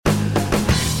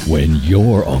When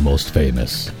you're almost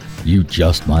famous, you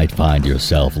just might find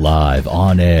yourself live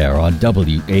on air on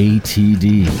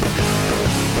WATD.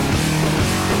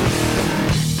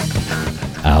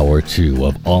 Hour 2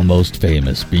 of Almost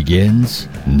Famous begins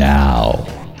now.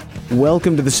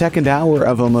 Welcome to the second hour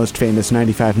of Almost Famous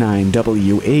 95.9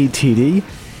 WATD,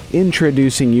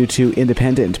 introducing you to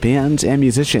independent bands and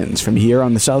musicians from here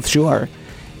on the South Shore,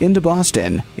 into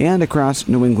Boston, and across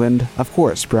New England, of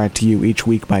course, brought to you each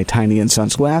week by Tiny and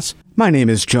Sons Glass. My name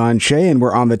is John Shea, and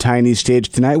we're on the Tiny stage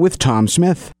tonight with Tom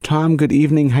Smith. Tom, good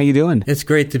evening. How you doing? It's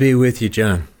great to be with you,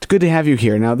 John. It's good to have you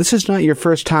here. Now, this is not your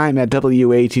first time at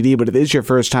WATD, but it is your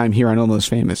first time here on Almost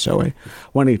Famous, so I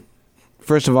want to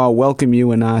first of all welcome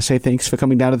you and say thanks for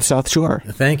coming down to the South Shore.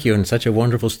 Thank you, and such a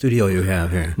wonderful studio you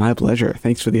have here. My pleasure.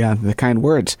 Thanks for the kind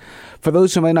words. For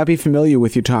those who might not be familiar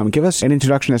with you, Tom, give us an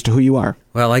introduction as to who you are.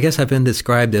 Well, I guess I've been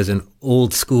described as an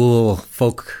old-school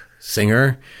folk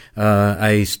singer.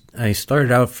 I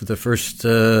started out for the first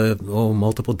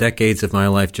multiple decades of my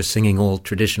life just singing old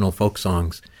traditional folk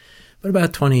songs. But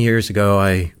about 20 years ago,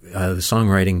 the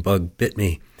songwriting bug bit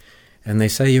me. And they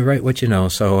say you write what you know,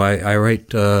 so I write...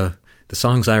 the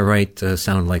songs I write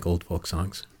sound like old folk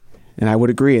songs. And I would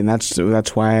agree, and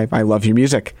that's why I love your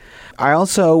music. I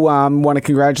also want to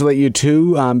congratulate you,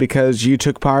 too, because you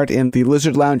took part in the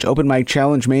Lizard Lounge Open Mic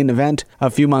Challenge main event a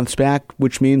few months back,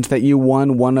 which means that you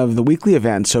won one of the weekly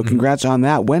events, so congrats on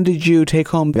that. When did you take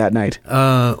home that night?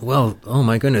 Well, oh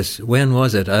my goodness, when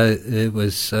was it? It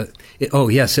was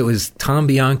Tom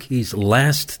Bianchi's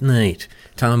last night.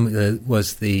 Tom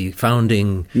was the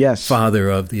founding father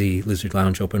of the Lizard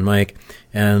Lounge Open Mic,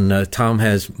 and Tom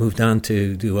has moved on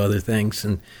to do other things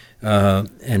and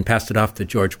passed it off to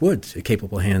George Woods, the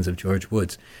capable hands of George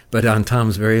Woods. But on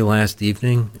Tom's very last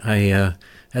evening, I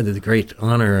had the great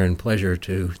honor and pleasure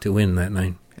to win that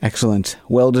night. Excellent.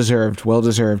 Well deserved.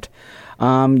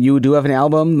 You do have an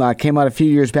album came out a few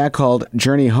years back called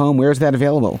Journey Home. Where is that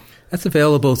available? That's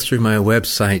available through my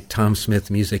website,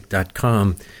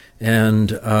 TomSmithMusic.com.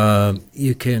 And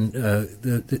you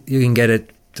can get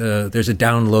it. There's a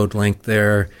download link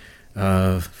there,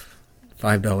 $5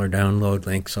 download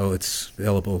link, so it's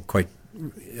available quite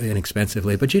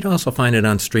inexpensively. But you'd also find it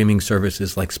on streaming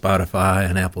services like Spotify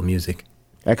and Apple Music.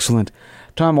 Excellent,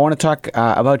 Tom. I want to talk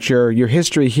about your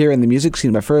history here in the music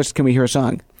scene. But first, can we hear a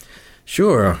song?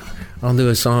 Sure, I'll do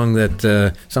a song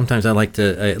that sometimes I like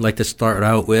to start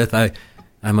out with.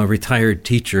 I'm a retired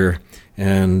teacher.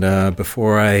 And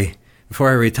before I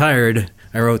retired,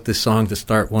 I wrote this song to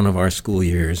start one of our school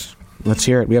years. Let's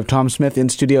hear it. We have Tom Smith in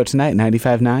studio tonight,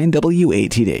 95.9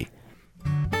 WATD.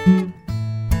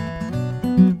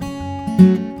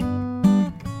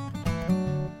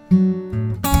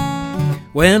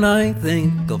 When I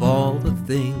think of all the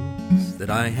things that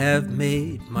I have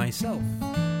made myself,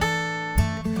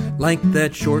 like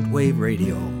that shortwave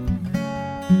radio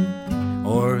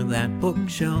or that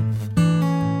bookshelf,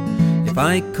 if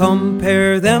I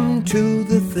compare them to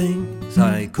the things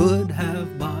I could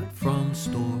have bought from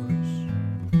stores,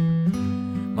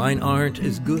 mine aren't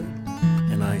as good,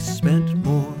 and I spent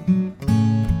more.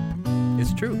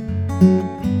 It's true.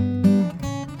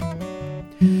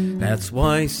 That's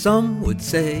why some would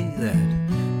say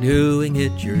that doing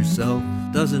it yourself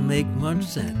doesn't make much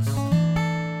sense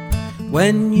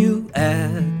when you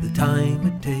add the time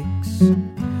it takes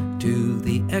to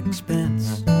the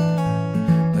expense.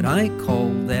 But I call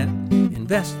that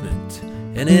investment,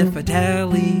 and if I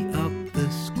tally up the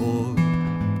score,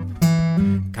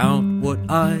 count what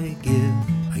I give,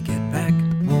 I get back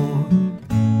more.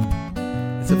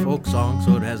 It's a folk song,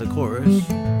 so it has a chorus.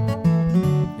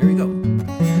 Here we go.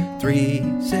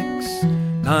 3, 6,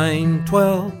 9,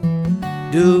 12.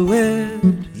 Do it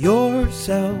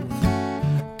yourself.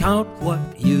 Count what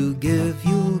you give,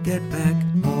 you'll get back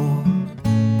more.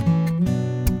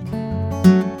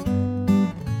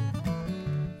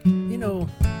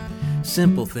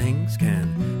 Simple things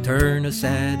can turn a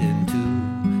sad into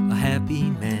a happy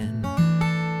man.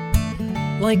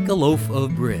 Like a loaf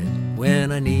of bread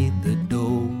when I knead the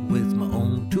dough with my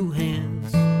own 2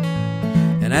 hands.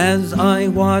 And as I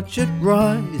watch it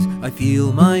rise, I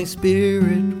feel my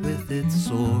spirit with its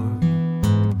soar.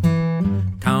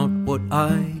 Count what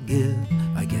I give,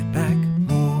 I get back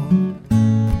more.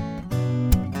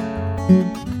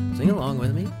 Sing along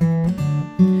with me.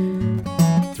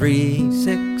 3,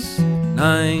 6,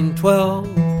 9, 12,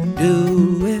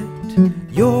 do it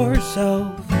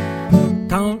yourself.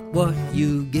 Count what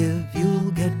you give,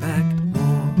 you'll get back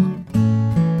more.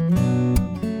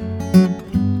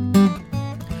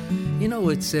 You know,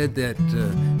 it's said that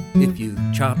if you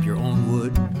chop your own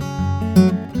wood,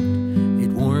 it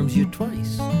warms you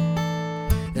twice.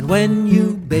 And when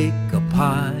you bake a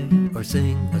pie or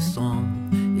sing a song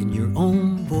in your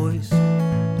own voice,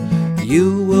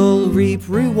 you will reap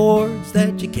rewards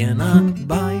that you cannot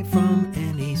buy from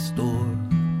any store.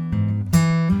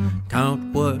 Count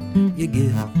what you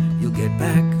give, you'll get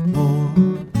back more.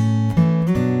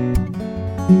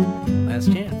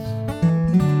 Last chance.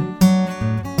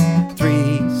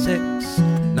 3, 6,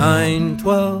 9,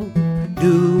 12.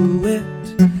 Do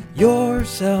it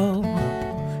yourself.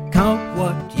 Count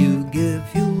what you give,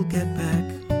 you'll get back.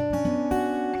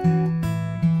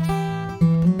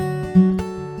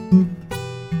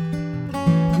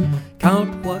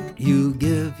 Count what you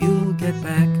give, you'll get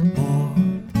back more.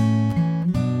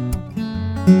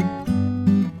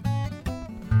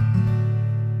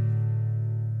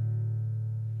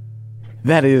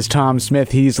 That is Tom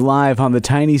Smith. He's live on the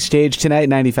tiny stage tonight,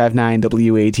 95.9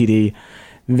 WATD.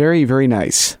 Very, very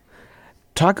nice.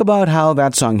 Talk about how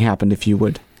that song happened, if you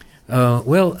would.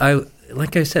 Well,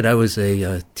 like I said, I was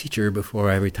a teacher before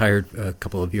I retired a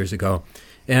couple of years ago.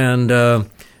 And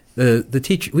the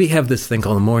teacher, we have this thing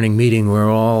called a morning meeting where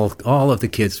all of the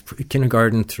kids,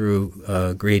 kindergarten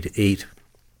through grade 8,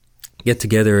 get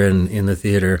together in the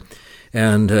theater.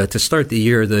 And to start the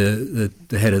year, the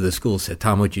head of the school said,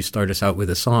 "Tom, would you start us out with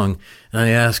a song?" And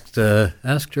I asked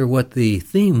her what the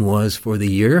theme was for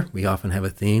the year. We often have a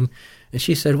theme. And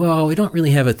she said, "Well, we don't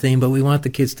really have a theme, but we want the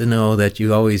kids to know that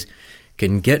you always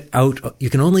can get out. You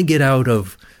can only get out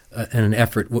of an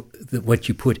effort what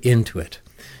you put into it."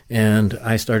 And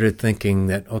I started thinking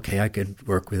that, okay, I could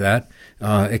work with that,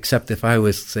 except if I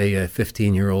was, say, a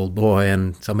 15-year-old boy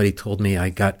and somebody told me I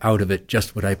got out of it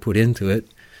just what I put into it,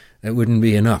 that wouldn't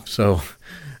be enough. So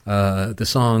the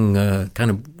song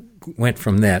kind of went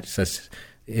from that. It says,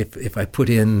 if I put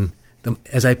in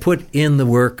as I put in the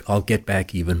work, I'll get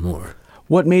back even more.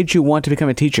 What made you want to become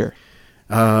a teacher?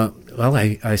 Well,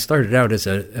 I started out as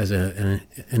an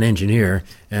engineer,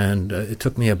 and it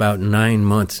took me about 9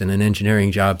 months in an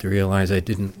engineering job to realize I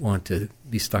didn't want to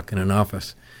be stuck in an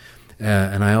office.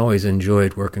 And I always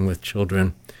enjoyed working with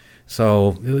children.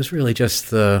 So it was really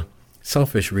just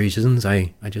selfish reasons.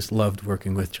 I just loved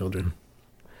working with children.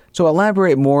 So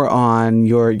elaborate more on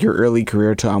your early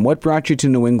career, Tom. What brought you to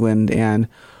New England, and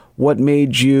what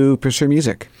made you pursue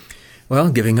music? Well,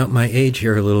 giving up my age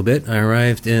here a little bit, I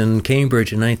arrived in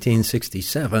Cambridge in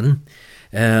 1967,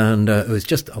 and it was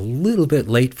just a little bit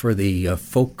late for the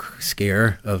folk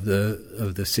scare of the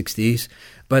 60s,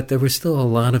 but there was still a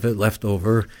lot of it left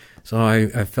over. So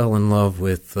I fell in love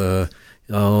with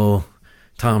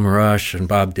Tom Rush and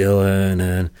Bob Dylan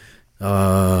and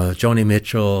Joni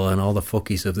Mitchell and all the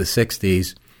folkies of the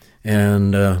 60s.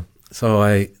 And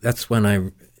so that's when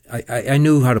I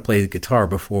knew how to play the guitar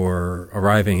before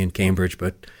arriving in Cambridge,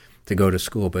 but to go to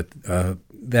school. But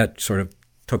that sort of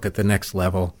took it the next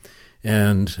level.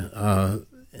 And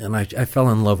I fell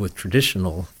in love with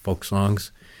traditional folk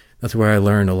songs. That's where I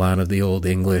learned a lot of the old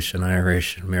English and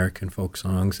Irish and American folk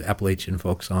songs, Appalachian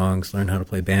folk songs, learned how to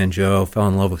play banjo, fell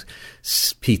in love with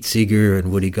Pete Seeger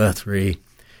and Woody Guthrie.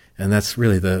 And that's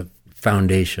really the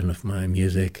foundation of my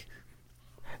music.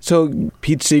 So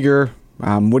Pete Seeger,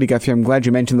 Woody Guthrie, I'm glad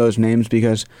you mentioned those names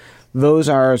because those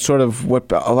are sort of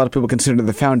what a lot of people consider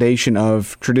the foundation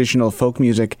of traditional folk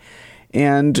music.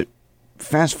 And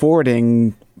fast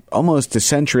forwarding almost a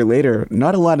century later,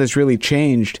 not a lot has really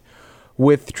changed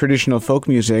with traditional folk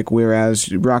music,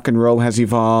 whereas rock and roll has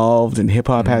evolved and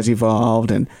hip-hop has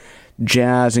evolved and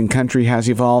jazz and country has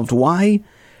evolved. Why?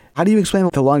 How do you explain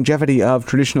the longevity of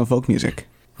traditional folk music?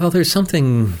 Well, there's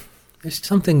something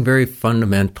very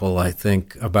fundamental, I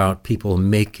think, about people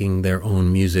making their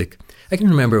own music. I can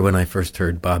remember when I first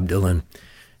heard Bob Dylan.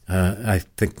 I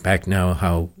think back now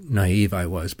how naive I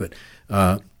was, but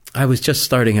I was just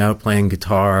starting out playing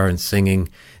guitar and singing,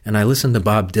 and I listened to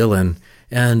Bob Dylan,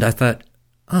 and I thought,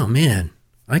 oh man,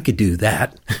 I could do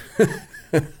that.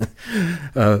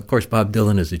 Of course, Bob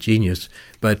Dylan is a genius,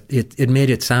 but it made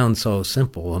it sound so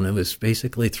simple, and it was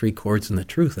basically 3 chords and the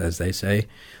truth, as they say.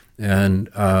 And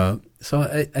so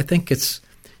I think it's,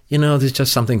 there's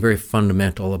just something very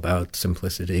fundamental about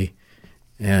simplicity.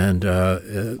 And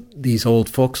these old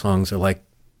folk songs are like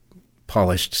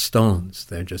polished stones.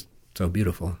 They're just so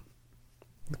beautiful.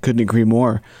 Couldn't agree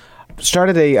more.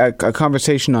 Started a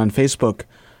conversation on Facebook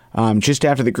just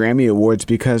after the Grammy Awards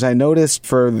because I noticed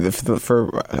for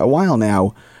a while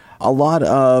now, a lot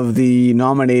of the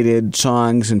nominated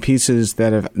songs and pieces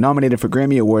that are nominated for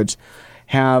Grammy Awards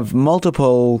have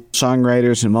multiple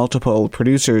songwriters and multiple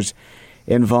producers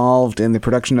involved in the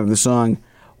production of the song.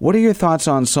 What are your thoughts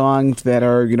on songs that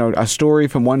are, a story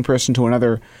from one person to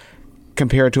another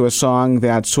compared to a song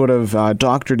that's sort of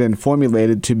doctored and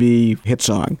formulated to be a hit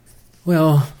song?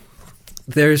 Well,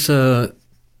 there's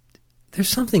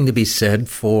something to be said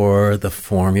for the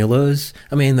formulas.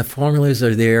 I mean, the formulas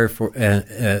are there for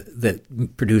that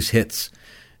produce hits.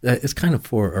 It's kind of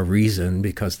for a reason,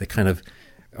 because they kind of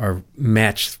are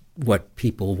match what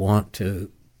people want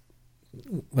to,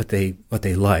 what they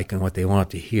like and what they want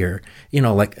to hear. You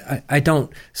know, like I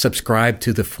don't subscribe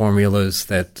to the formulas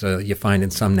that you find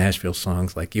in some Nashville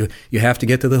songs. Like you have to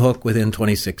get to the hook within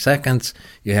 26 seconds.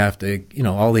 You have to, you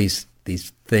know, all these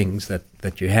things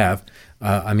that you have.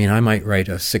 I mean, I might write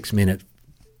a 6-minute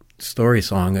story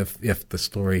song if the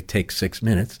story takes 6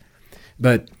 minutes,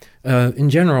 but in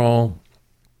general,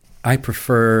 I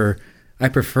prefer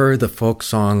the folk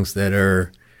songs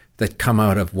that come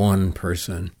out of one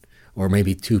person or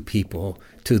maybe two people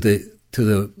to the.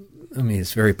 I mean,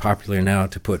 it's very popular now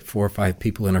to put 4 or 5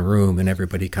 people in a room and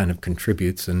everybody kind of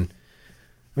contributes. And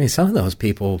I mean, some of those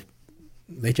people,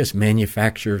 they just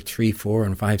manufacture 3, 4,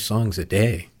 and 5 songs a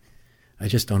day. I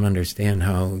just don't understand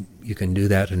how you can do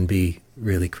that and be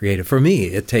really creative. For me,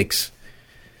 it takes.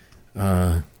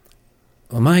 My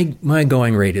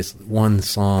going rate is 1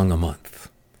 song a month,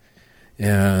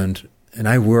 and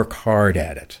I work hard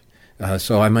at it.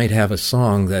 So I might have a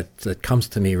song that comes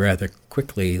to me rather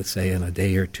quickly, let's say in a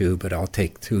day or two, but I'll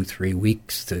take 2-3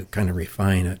 weeks to kind of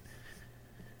refine it.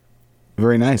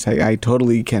 Very nice. I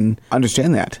totally can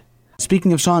understand that.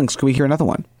 Speaking of songs, can we hear another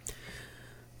one?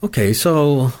 Okay,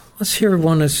 so let's hear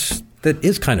one that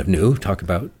is kind of new. Talk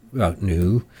about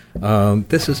new.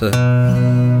 This is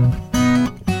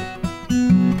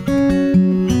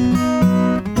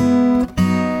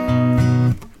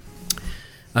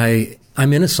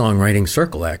I'm in a songwriting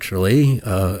circle, actually,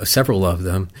 several of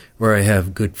them, where I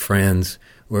have good friends,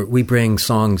 where we bring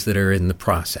songs that are in the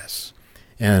process.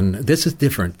 And this is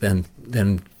different than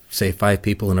say, 5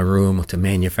 people in a room to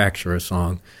manufacture a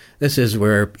song. This is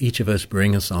where each of us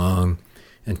bring a song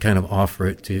and kind of offer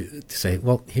it to say,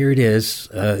 well, here it is.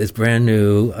 It's brand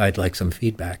new. I'd like some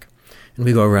feedback. And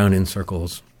we go around in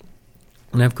circles.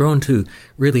 And I've grown to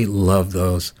really love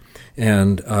those.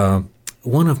 And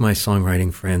one of my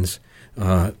songwriting friends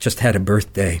just had a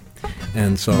birthday.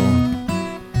 And so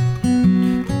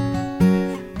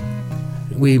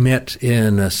we met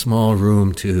in a small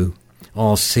room to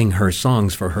all sing her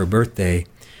songs for her birthday.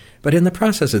 But in the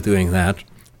process of doing that,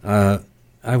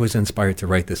 I was inspired to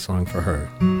write this song for her.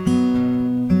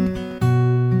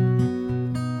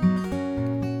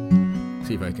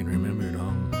 See if I can remember it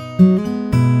all.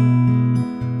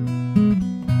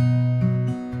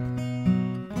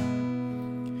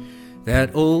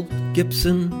 That old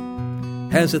Gibson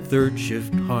has a third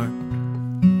shift heart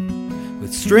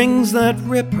with strings that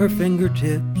rip her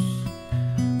fingertips.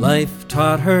 Life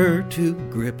taught her to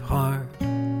grip hard,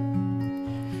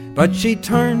 but she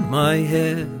turned my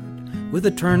head with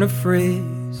a turn of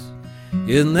phrase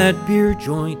in that beer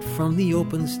joint from the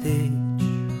open stage.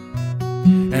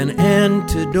 An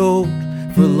antidote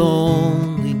for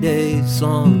lonely days,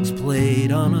 songs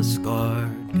played on a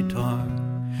scarred guitar.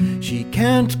 She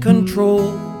can't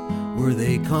control where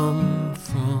they come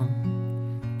from.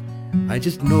 I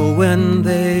just know when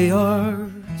they are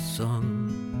sung.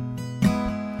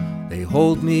 They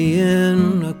hold me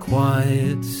in a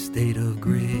quiet state of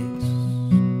grace.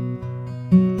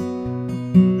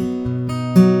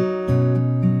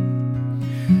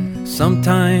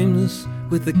 Sometimes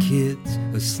with the kids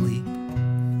asleep,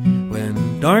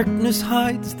 when darkness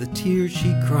hides the tears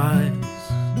she cries,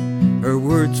 her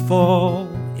words fall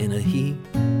in a heap,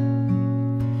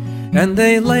 and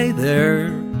they lay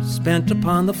there spent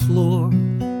upon the floor,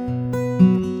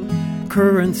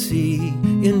 currency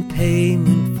in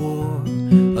payment for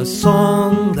a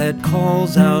song that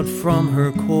calls out from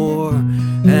her core,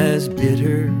 as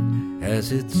bitter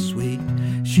as it's sweet.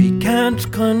 She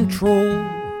can't control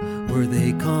where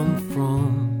they come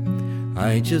from.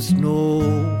 I just know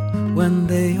when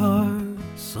they are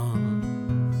sung.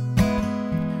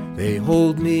 They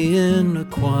hold me in a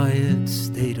quiet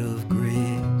state of grace.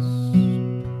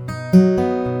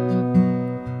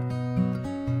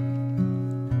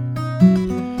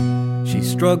 She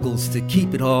struggles to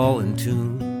keep it all in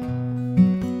tune.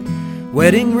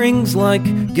 Wedding rings like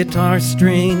guitar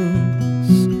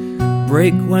strings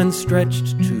break when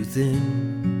stretched too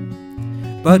thin.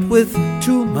 But with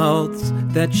 2 mouths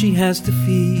that she has to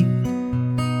feed,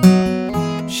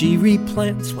 she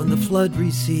replants when the flood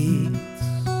recedes.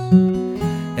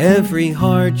 Every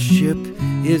hardship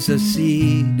is a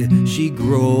seed she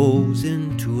grows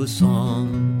into a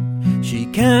song. She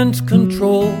can't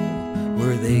control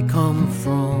where they come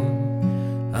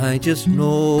from. I just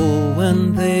know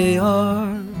when they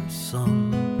are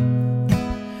sung.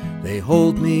 They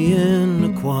hold me in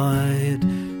a quiet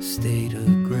state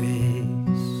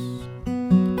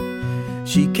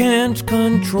She can't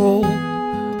control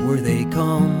where they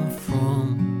come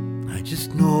from. I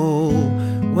just know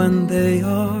when they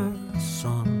are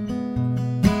sung.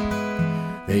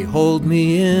 They hold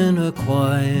me in a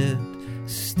quiet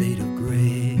state of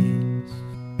grace.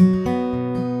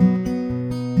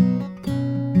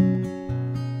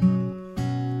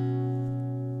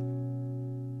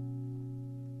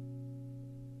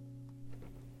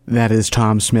 That is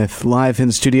Tom Smith, live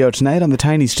in studio tonight on the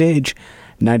tiny stage,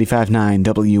 95.9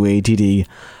 WATD.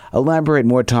 Elaborate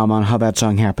more, Tom, on how that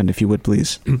song happened, if you would,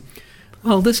 please.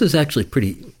 Well, this is actually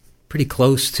pretty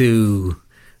close to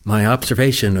my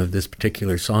observation of this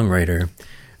particular songwriter,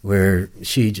 where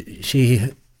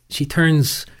she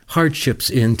turns hardships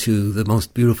into the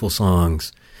most beautiful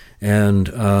songs, and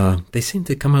they seem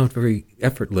to come out very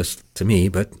effortless to me,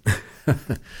 but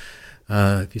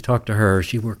if you talk to her,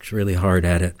 she works really hard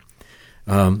at it.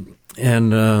 So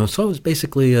it was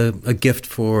basically a gift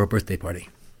for a birthday party.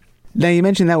 Now, you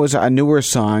mentioned that was a newer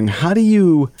song. How do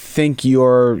you think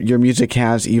your music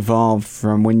has evolved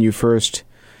from when you first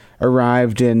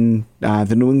arrived in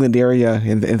the New England area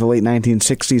in the late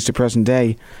 1960s to present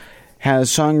day? Has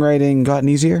songwriting gotten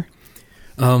easier?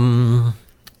 I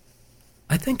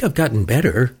think I've gotten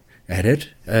better at it.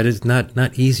 It is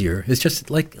not easier. It's just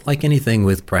like anything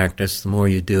with practice. The more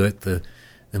you do it, the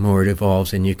more it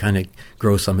evolves, and you kind of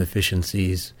grow some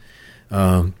efficiencies.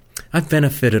 I've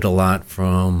benefited a lot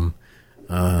from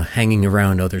hanging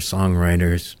around other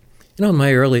songwriters. You know,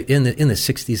 in the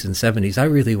 60s and 70s, I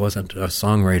really wasn't a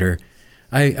songwriter.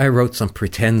 I wrote some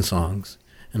pretend songs,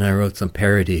 and I wrote some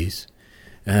parodies,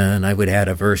 and I would add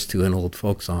a verse to an old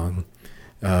folk song.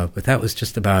 But that was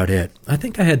just about it. I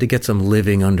think I had to get some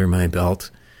living under my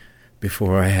belt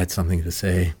before I had something to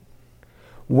say.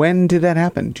 When did that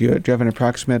happen? Do you have an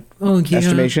approximate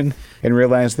estimation and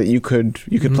realize that you could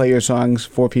play your songs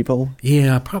for people?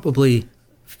 Yeah, probably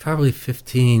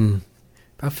 15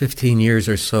 years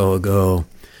or so ago.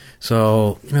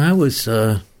 So, you know, I was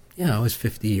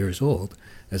 50 years old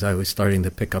as I was starting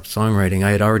to pick up songwriting.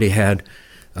 I had already had,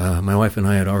 my wife and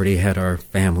I had already had our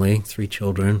family, 3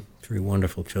 children. 3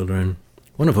 wonderful children,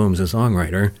 one of whom is a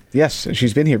songwriter. Yes,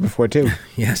 she's been here before, too.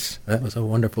 Yes, that was a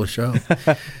wonderful show.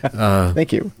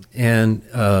 Thank you. And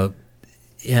I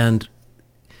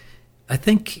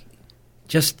think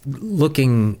just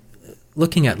looking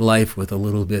at life with a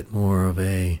little bit more of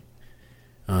a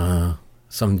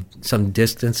some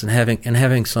distance and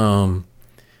having some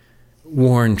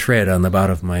worn tread on the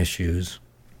bottom of my shoes.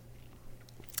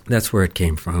 That's where it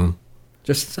came from.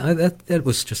 Just that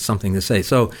was just something to say.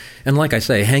 So, and like I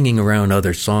say, hanging around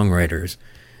other songwriters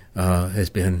has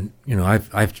been, you know,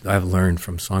 I've learned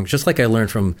from songs, just like I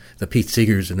learned from the Pete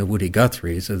Seegers and the Woody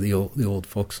Guthries of the old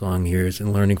folk song years,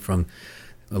 and learning from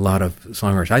a lot of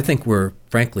songwriters. I think we're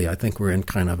in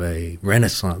kind of a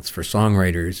renaissance for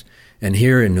songwriters, and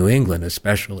here in New England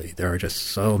especially, there are just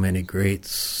so many great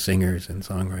singers and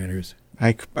songwriters.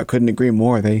 I couldn't agree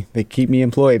more. They keep me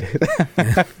employed.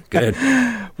 Good.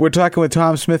 We're talking with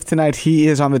Tom Smith tonight. He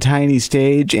is on the tiny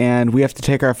stage, and we have to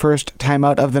take our first time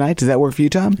out of the night. Does that work for you,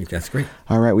 Tom? I think that's great.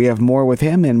 All right, we have more with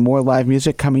him and more live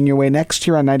music coming your way next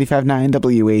here on 95.9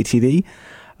 WATD.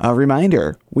 A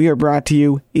reminder, we are brought to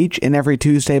you each and every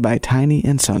Tuesday by Tiny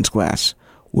 & Sons Glass.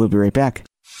 We'll be right back.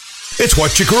 It's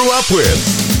what you grew up with.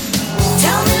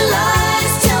 Tell me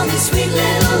lies, tell me sweet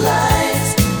little lies.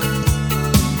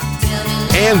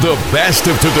 And the best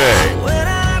of today. When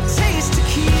I taste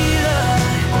tequila,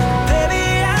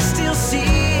 baby, I still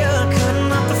see you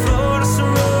cutting up the Florida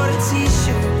sorority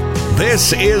t-shirt.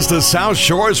 This is the South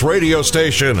Shores radio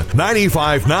station,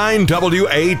 95.9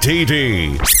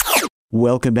 WATD.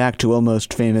 Welcome back to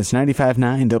Almost Famous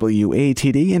 95.9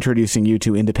 WATD, introducing you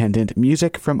to independent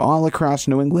music from all across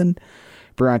New England.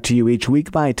 Brought to you each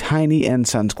week by Tiny &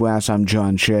 Sons Glass. I'm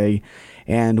John Shea.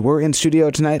 And we're in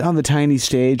studio tonight on the tiny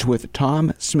stage with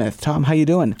Tom Smith. Tom, how you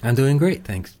doing? I'm doing great,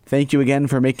 thanks. Thank you again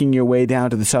for making your way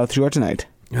down to the South Shore tonight.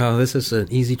 Oh, this is an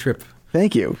easy trip.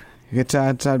 Thank you. It's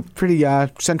a pretty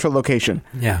central location.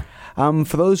 Yeah.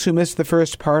 For those who missed the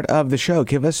first part of the show,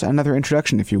 give us another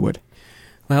introduction, if you would.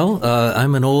 Well,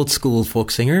 I'm an old school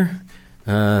folk singer.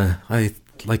 I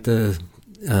like to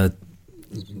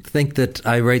think that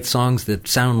I write songs that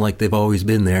sound like they've always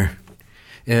been there.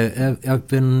 I've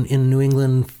been in New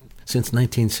England since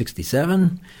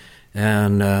 1967,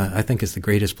 and I think it's the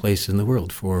greatest place in the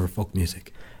world for folk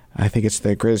music. I think it's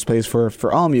the greatest place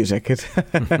for all music.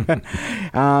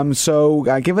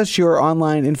 So give us your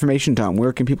online information, Tom.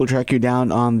 Where can people track you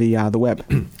down on the web?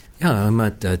 Yeah, I'm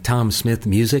at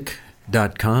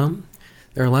TomSmithMusic.com.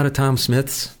 There are a lot of Tom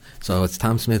Smiths, so it's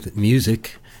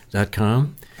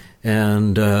TomSmithMusic.com.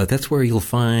 And that's where you'll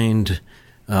find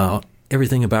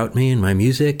everything about me and my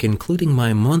music, including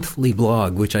my monthly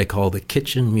blog, which I call The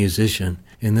Kitchen Musician.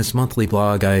 In this monthly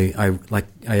blog, I like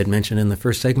I had mentioned in the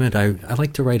first segment, I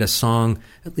like to write a song,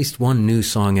 at least one new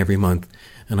song every month.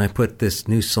 And I put this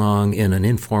new song in an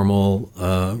informal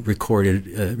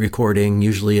recording,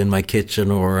 usually in my kitchen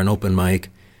or an open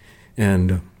mic,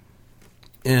 and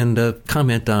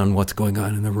comment on what's going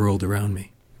on in the world around me.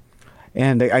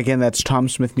 And again, that's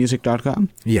TomSmithMusic.com?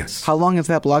 Yes. How long has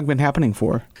that blog been happening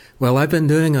for? Well, I've been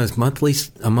doing a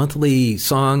monthly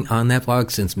song on that blog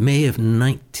since May of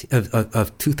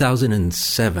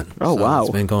 2007. Oh, so wow.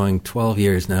 It's been going 12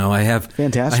 years now.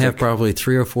 Fantastic. I have probably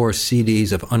 3 or 4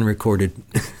 CDs of unrecorded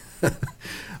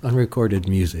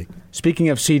music. Speaking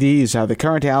of CDs, the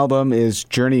current album is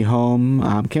Journey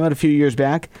Home. Came out a few years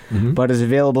back, but is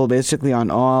available basically on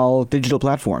all digital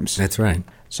platforms. That's right.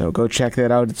 So go check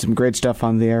that out. It's some great stuff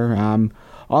on there.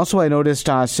 Also, I noticed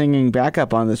singing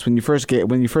backup on this when you first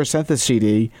sent the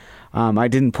CD. I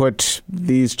didn't put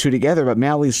these two together, but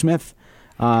Mally Smith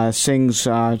sings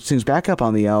backup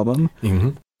on the album.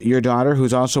 Mm-hmm. Your daughter,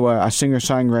 who's also a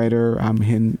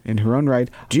singer-songwriter in her own right.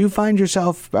 Do you find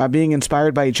yourself being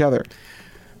inspired by each other?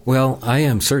 Well, I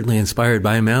am certainly inspired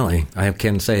by Mally. I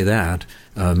can say that.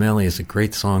 Mally is a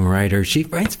great songwriter. She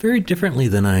writes very differently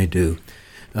than I do.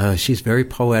 She's very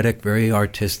poetic, very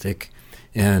artistic,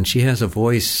 and she has a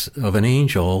voice of an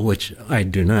angel, which I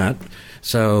do not.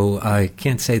 So I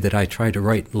can't say that I try to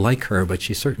write like her, but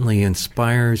she certainly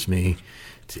inspires me.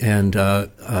 And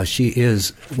she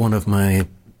is one of my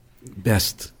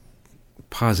best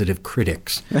positive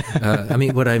critics.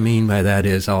 What I mean by that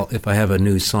is if I have a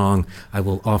new song, I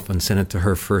will often send it to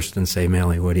her first and say,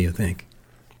 Mally, what do you think?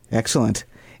 Excellent.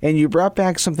 And you brought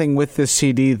back something with this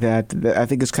CD that I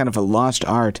think is kind of a lost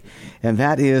art, and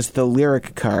that is the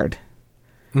lyric card.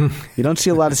 You don't see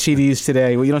a lot of CDs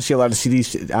today. Well, you don't see a lot of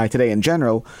CDs today in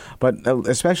general, but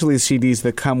especially CDs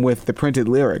that come with the printed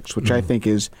lyrics, which I think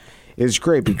is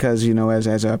great because,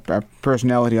 as a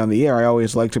personality on the air, I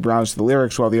always like to browse the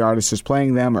lyrics while the artist is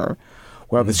playing them or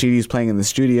while the CD is playing in the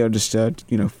studio just to,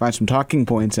 find some talking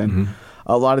points. And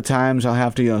a lot of times I'll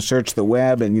have to, search the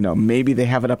web and, maybe they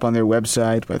have it up on their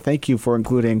website. But thank you for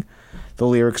including the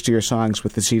lyrics to your songs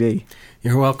with the CD.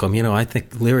 You're welcome. I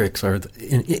think lyrics are,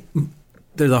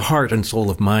 they're the heart and soul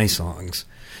of my songs.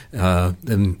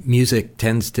 The music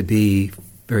tends to be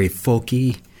very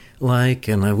folky-like,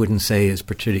 and I wouldn't say is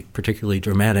particularly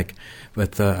dramatic,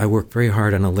 but I work very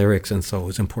hard on the lyrics, and so it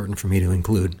was important for me to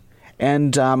include.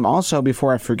 And also,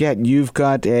 before I forget, you've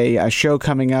got a show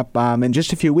coming up in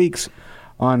just a few weeks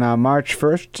on March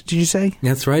 1st, did you say?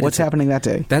 That's right. What's happening that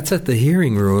day? That's at the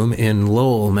Hearing Room in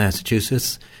Lowell,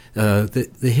 Massachusetts. The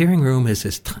Hearing Room is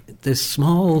this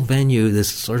small venue,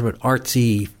 this sort of an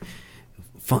artsy,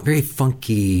 very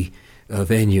funky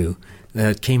venue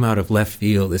that came out of left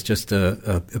field. It's just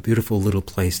a beautiful little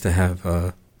place to have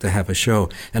a show.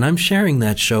 And I'm sharing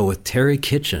that show with Terry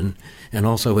Kitchen and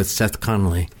also with Seth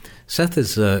Connolly. Seth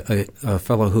is a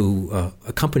fellow who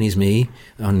accompanies me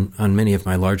on many of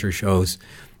my larger shows.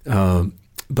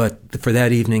 But for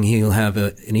that evening, he'll have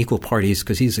an equal parties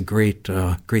because he's a great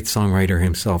songwriter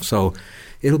himself. So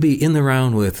it'll be in the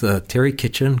round with Terry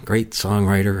Kitchen, great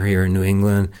songwriter here in New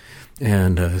England,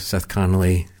 and Seth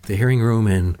Connolly, the Hearing Room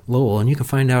in Lowell. And you can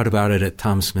find out about it at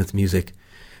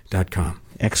TomSmithMusic.com.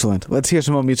 Excellent. Let's hear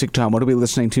some more music, Tom. What are we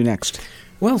listening to next?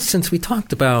 Well, since we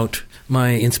talked about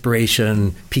my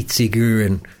inspiration, Pete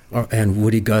Seeger and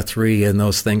Woody Guthrie and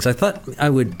those things, I thought I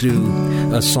would do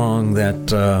a song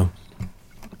that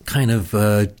kind of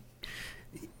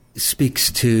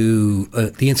speaks to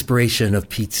the inspiration of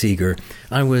Pete Seeger.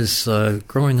 I was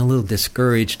growing a little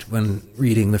discouraged when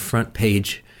reading the front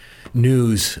page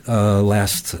news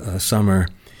last summer,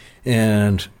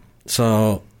 and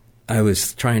so I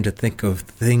was trying to think of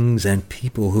things and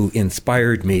people who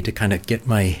inspired me to kind of get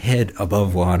my head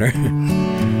above water.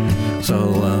 So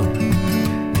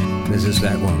this is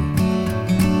that one.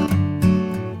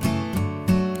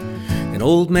 An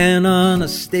old man on a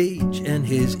stage, and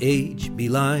his age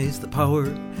belies the power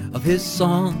of his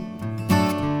song.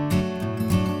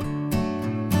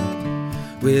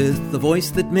 With a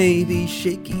voice that may be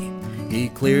shaky, he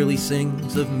clearly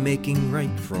sings of making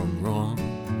right from wrong.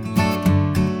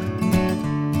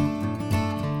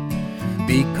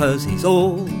 Because he's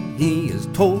old, he is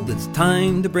told it's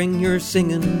time to bring your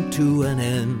singing to an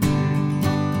end.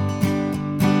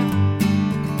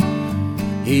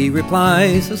 He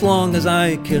replies, as long as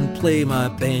I can play my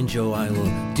banjo, I will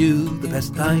do the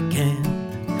best I can.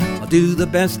 I'll do the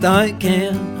best I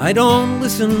can. I don't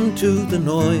listen to the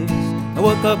noise. I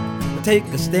woke up, I take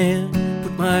a stand,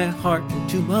 put my heart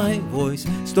into my voice.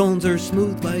 Stones are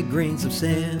smooth by grains of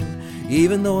sand.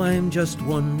 Even though I'm just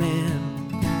one man,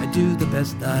 I do the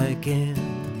best I can.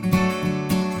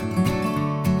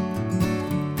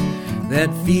 That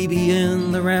Phoebe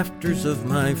in the rafters of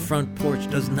my front porch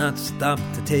does not stop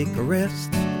to take a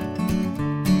rest.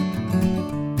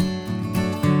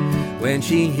 When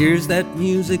she hears that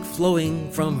music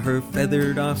flowing from her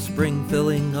feathered offspring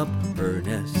filling up her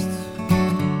nest.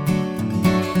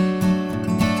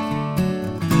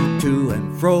 To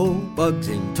and fro, bugs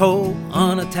in tow,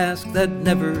 on a task that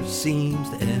never seems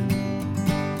to end.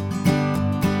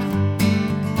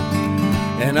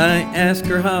 And I ask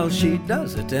her how she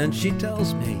does it, and she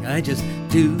tells me I just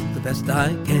do the best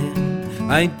I can.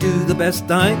 I do the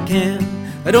best I can.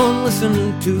 I don't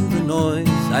listen to the noise.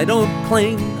 I don't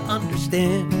claim to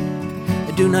understand.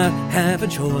 I do not have a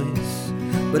choice,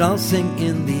 but I'll sing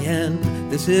in the end.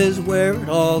 This is where it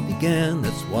all began.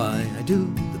 That's why I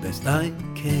do the best I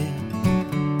can.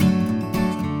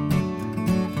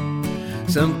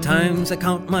 Sometimes I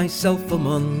count myself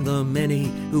among the many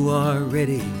who are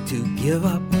ready to give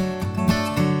up.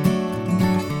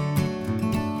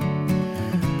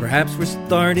 Perhaps we're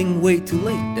starting way too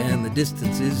late and the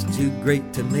distance is too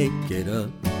great to make it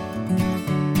up.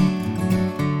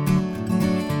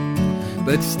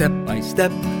 But step by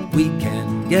step we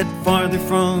can get farther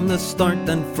from the start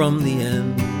than from the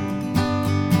end.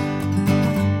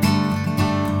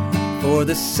 For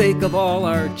the sake of all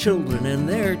our children and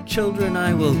their children,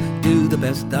 I will do the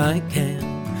best I can.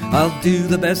 I'll do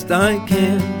the best I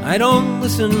can. I don't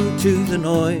listen to the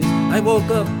noise. I woke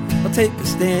up, I'll take a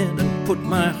stand and put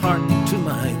my heart to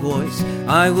my voice.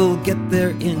 I will get there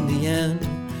in the end.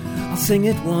 I'll sing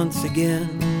it once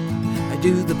again. I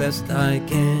do the best I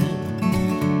can.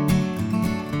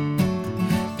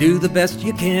 Do the best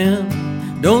you can.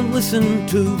 Don't listen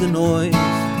to the noise.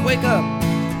 Wake up,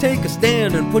 take a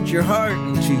stand and put your heart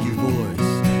into your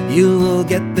voice. You will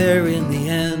get there in the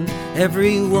end.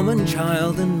 Every woman,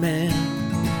 child, and man,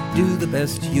 do the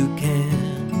best you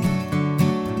can.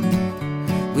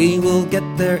 We will get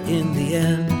there in the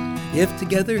end, if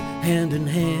together, hand in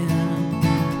hand,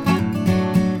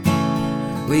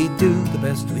 we do the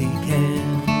best we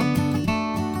can.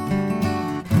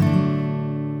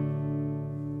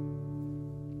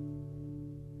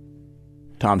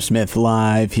 Tom Smith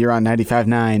live here on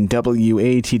 95.9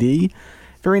 WATD.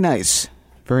 Very nice.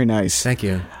 Very nice. Thank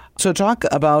you. So talk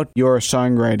about your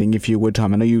songwriting, if you would,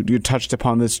 Tom. I know you touched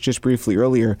upon this just briefly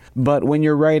earlier, but when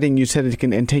you're writing, you said it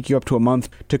can take you up to a month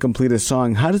to complete a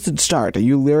song. How does it start? Are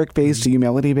you lyric-based? Are you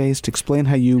melody-based? Explain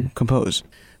how you compose.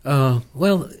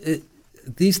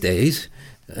 These days,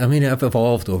 I mean, I've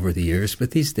evolved over the years,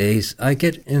 but these days I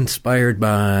get inspired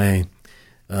by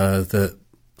that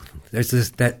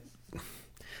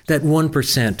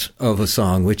 1% of a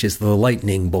song, which is the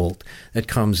lightning bolt that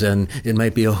comes in. It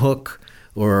might be a hook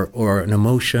or an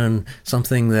emotion,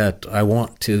 something that I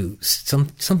want to,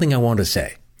 something I want to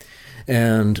say.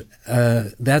 And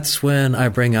that's when I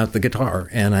bring out the guitar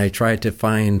and I try to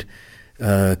find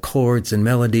chords and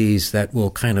melodies that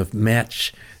will kind of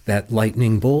match that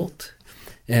lightning bolt.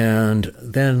 And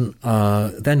then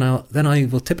I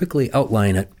will typically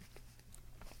outline it.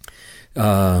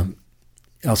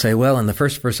 I'll say, well, in the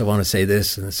first verse I want to say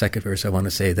this, and the second verse I want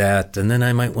to say that, and then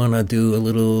I might want to do a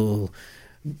little,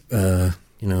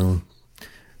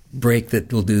 break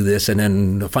that will do this, and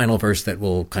then the final verse that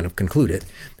will kind of conclude it.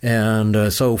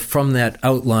 And so from that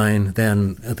outline,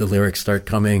 then the lyrics start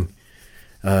coming,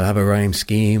 have a rhyme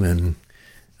scheme, and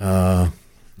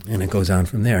it goes on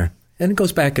from there. And it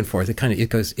goes back and forth. It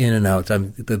goes in and out.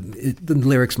 The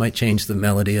lyrics might change the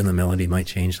melody, and the melody might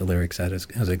change the lyrics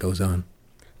as it goes on.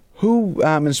 Who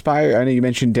inspired? I know you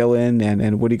mentioned Dylan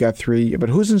and Woody Guthrie, but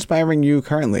who's inspiring you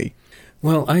currently?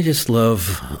 Well, I just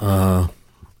love.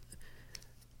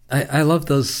 I love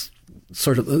those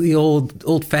sort of the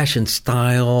old-fashioned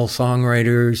style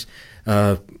songwriters,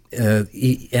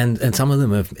 and some of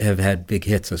them have had big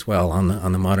hits as well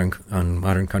on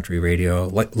modern country radio.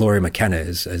 Like Lori McKenna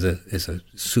is a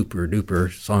super duper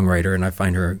songwriter, and I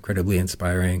find her incredibly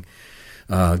inspiring.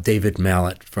 David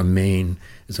Mallet from Maine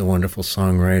is a wonderful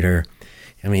songwriter.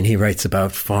 I mean, he writes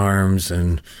about farms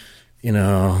and,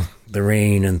 the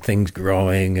rain and things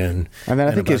growing. And then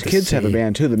I think his kids have a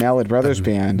band, too, the Mallet Brothers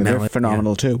Band, and they're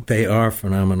phenomenal, too. They are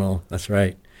phenomenal. That's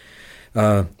right.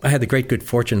 I had the great good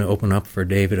fortune to open up for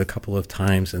David a couple of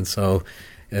times, and so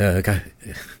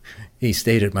he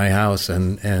stayed at my house,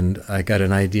 and I got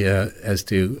an idea as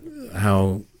to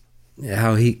how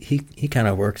he kind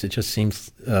of works. It just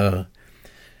seems...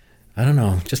 I don't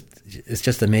know, it's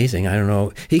just amazing. I don't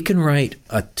know. He can write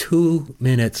a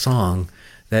 2-minute song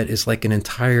that is like an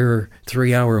entire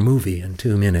 3-hour movie in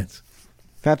 2 minutes.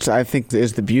 That's, I think,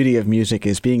 is the beauty of music,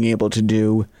 is being able to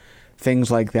do things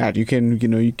like that. You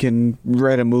can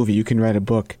write a movie, you can write a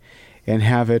book, and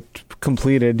have it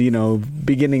completed,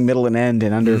 beginning, middle, and end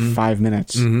in under 5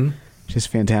 minutes. Just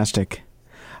fantastic.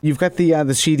 You've got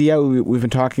the CD out. We've been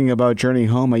talking about Journey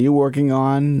Home. Are you working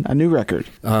on a new record?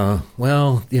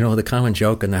 Well, the common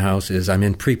joke in the house is I'm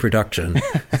in pre-production.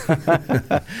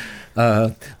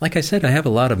 Like I said, I have a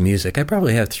lot of music. I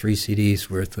probably have 3 CDs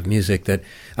worth of music that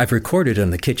I've recorded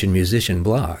on the Kitchen Musician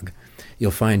blog. You'll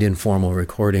find informal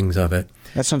recordings of it.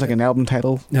 That sounds like an album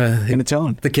title in its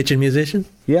own. The Kitchen Musician?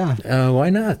 Yeah. Why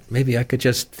not? Maybe I could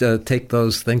just take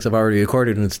those things I've already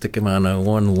recorded and stick them on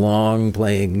one long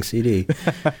playing CD.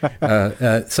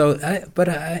 But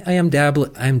I am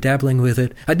dabbling with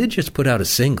it. I did just put out a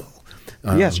single.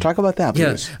 Yes, talk about that,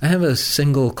 please. Yeah, I have a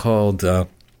single called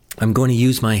I'm Going to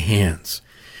Use My Hands.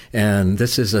 And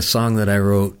this is a song that I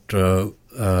wrote to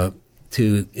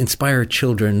inspire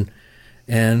children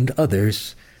and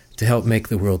others to help make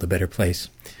the world a better place.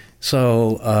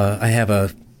 So I have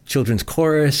a children's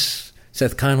chorus.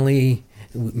 Seth Connolly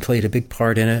played a big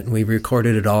part in it, and we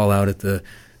recorded it all out at the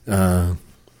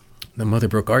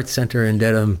Motherbrook Arts Center in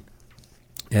Dedham.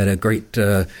 Had a great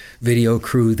video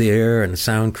crew there and a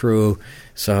sound crew.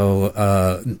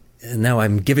 So now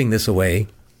I'm giving this away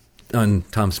on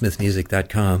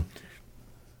TomSmithMusic.com.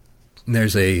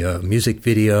 There's a music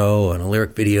video and a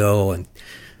lyric video and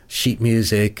sheet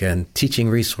music and teaching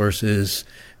resources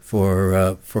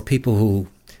for people who,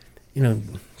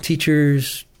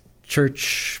 teachers,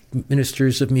 church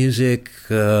ministers of music,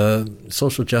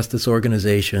 social justice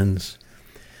organizations.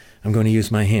 I'm going to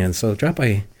use my hands. So drop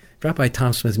by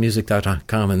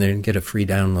TomSmithMusic.com and then get a free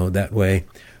download that way.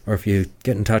 Or if you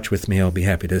get in touch with me, I'll be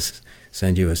happy to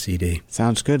send you a CD.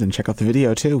 Sounds good. And check out the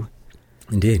video, too.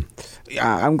 Indeed.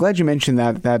 I'm glad you mentioned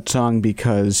that song,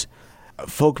 because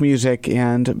folk music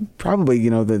and probably,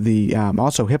 the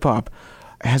also hip-hop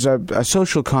has a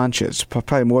social conscience,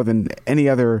 probably more than any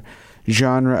other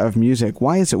genre of music.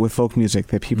 Why is it with folk music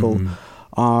that people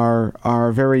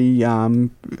are very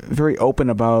very open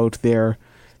about their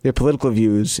political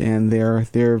views and their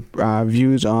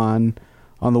views on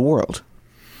the world?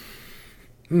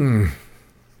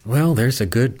 Well, there's a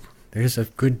good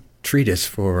treatise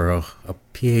for a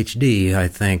PhD, I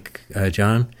think,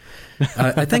 John.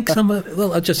 I think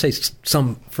I'll just say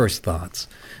some first thoughts.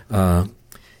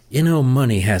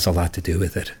 Money has a lot to do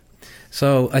with it.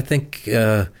 So I think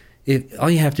all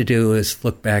you have to do is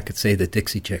look back and say the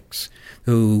Dixie Chicks,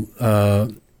 who,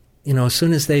 as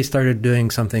soon as they started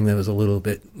doing something that was a little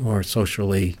bit more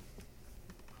socially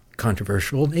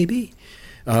controversial, maybe,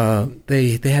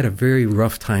 they had a very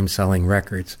rough time selling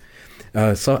records.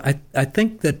 So I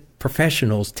think that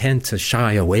professionals tend to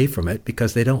shy away from it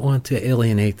because they don't want to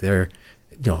alienate their,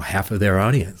 half of their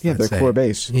audience. Yeah, their core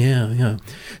base. Yeah.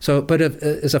 So, but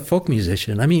as a folk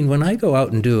musician, when I go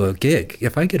out and do a gig,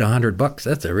 if I get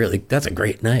 $100, that's a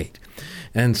great night.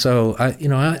 And so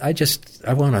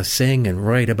I want to sing and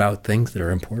write about things that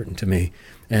are important to me.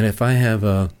 And if I have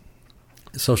a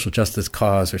social justice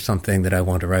cause or something that I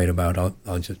want to write about, I'll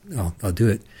do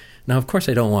it. Now, of course,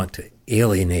 I don't want to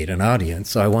alienate an audience,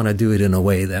 so I want to do it in a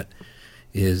way that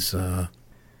is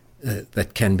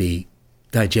that can be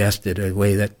digested, a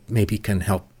way that maybe can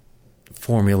help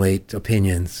formulate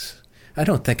opinions. I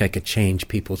don't think I could change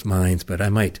people's minds, but I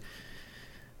might.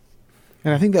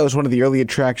 And I think that was one of the early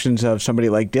attractions of somebody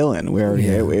like Dylan, where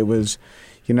it was,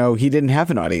 he didn't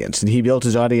have an audience, and he built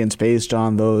his audience based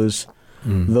on those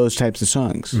types of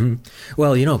songs. Mm-hmm.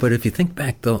 Well, but if you think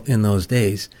back in those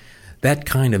days, that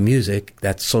kind of music,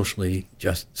 that social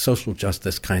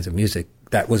justice kinds of music,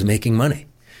 that was making money.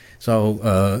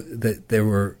 So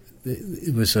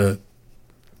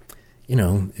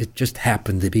it just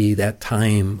happened to be that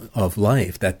time of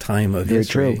life, that time of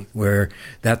history, where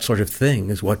that sort of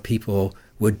thing is what people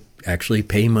would actually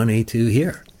pay money to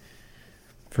hear.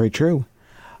 Very true.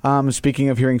 Speaking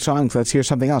of hearing songs, let's hear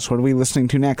something else. What are we listening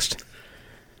to next?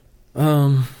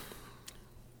 Well,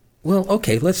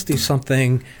 okay, let's do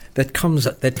something that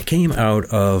came out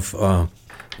of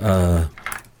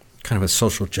kind of a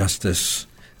social justice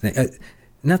thing.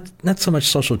 Not so much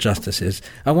social justice is.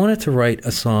 I wanted to write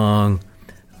a song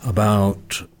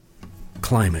about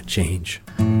climate change.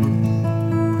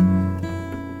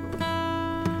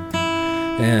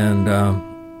 And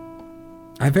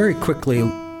I very quickly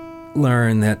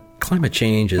learned that climate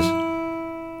change is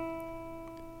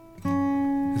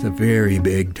a very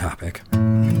big topic.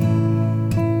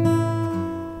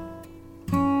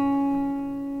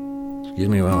 Excuse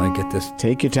me while I get this.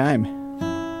 Take your time.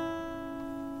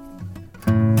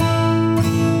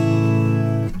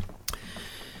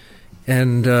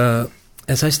 And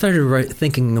as I started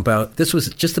thinking about, this was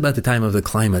just about the time of the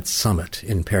climate summit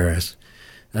in Paris,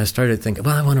 I started thinking,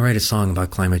 well, I want to write a song about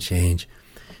climate change.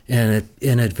 And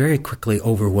it very quickly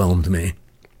overwhelmed me.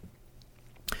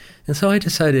 And so I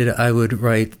decided I would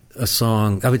write a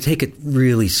song. I would take it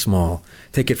really small,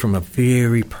 take it from a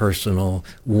very personal,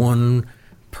 one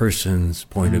person's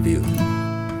point of view.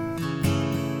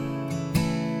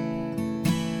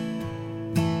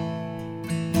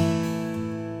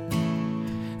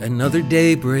 Another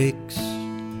day breaks,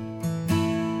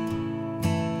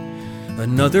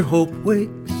 another hope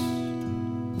wakes,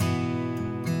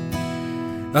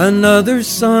 another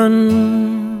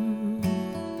sun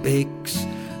bakes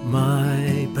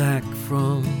my back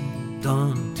from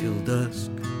dawn till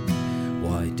dusk.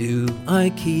 Why do I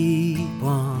keep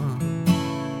on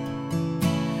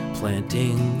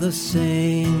planting the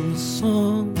same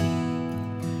song?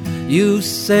 You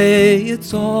say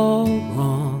it's all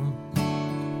wrong,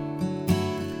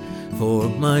 for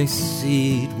my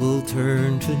seed will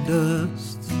turn to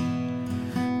dust.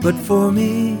 But for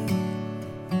me,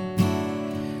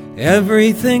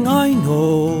 everything I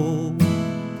know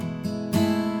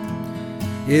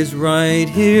is right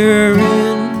here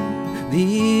in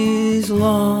these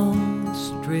long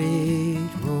straight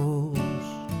rows.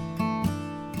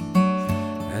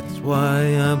 That's why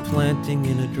I'm planting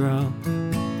in a drought.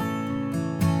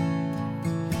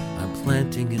 I'm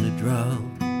planting in a drought.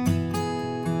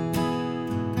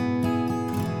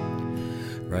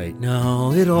 Right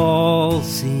now it all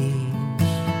seems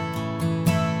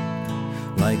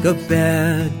like a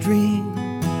bad dream.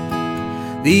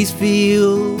 These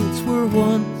fields were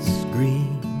once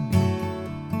green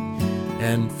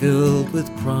and filled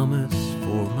with promise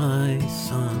for my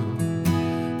son,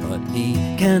 but he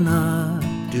cannot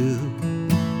do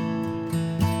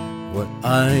what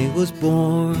I was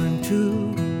born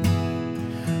to.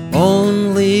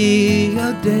 Only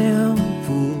a damn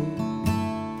fool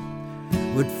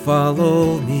would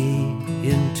follow me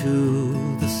into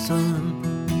the sun.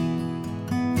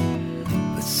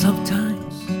 But sometimes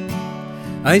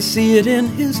I see it in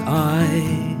his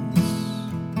eyes.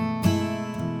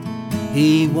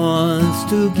 He wants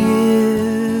to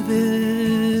give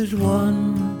it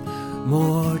one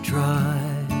more try.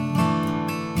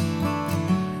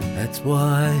 That's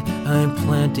why I'm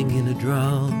planting in a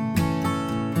drought.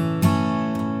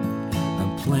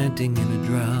 I'm planting in a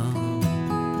drought.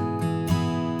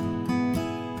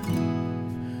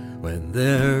 When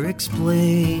they're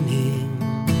explaining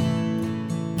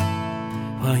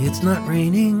why it's not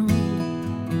raining,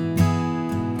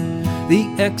 the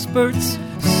experts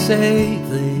say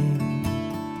things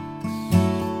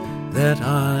that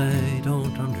I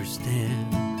don't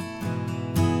understand.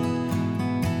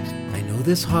 I know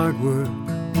this hard work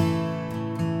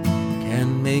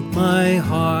can make my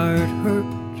heart hurt,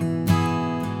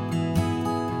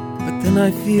 but then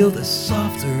I feel the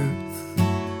soft earth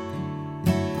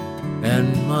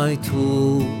and my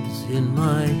tools in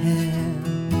my hands.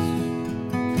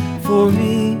 For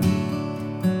me,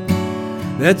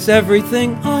 that's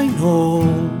everything I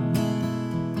know.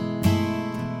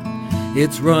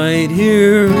 It's right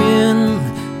here in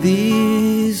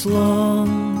these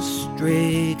long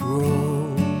straight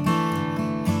rows.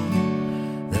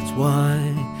 That's why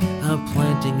I'm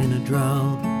planting in a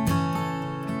drought.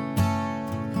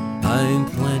 I'm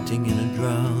planting in a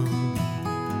drought.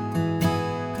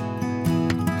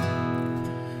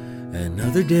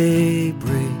 Another day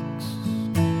breaks,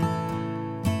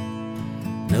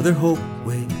 another hope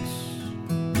wakes.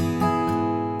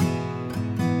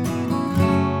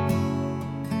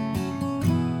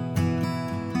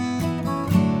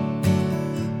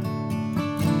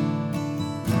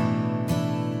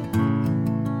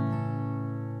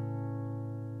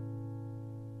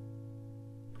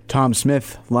 Tom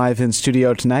Smith, live in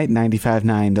studio tonight,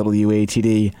 95.9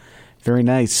 WATD. Very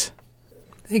nice.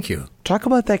 Thank you. Talk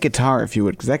about that guitar, if you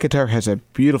would, because that guitar has a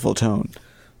beautiful tone.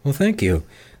 Well, thank you.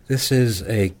 This is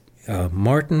a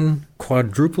Martin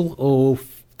Quadruple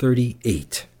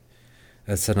 038.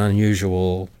 That's an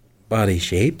unusual body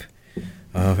shape.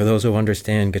 For those who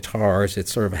understand guitars,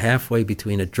 it's sort of halfway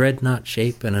between a dreadnought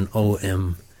shape and an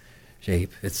OM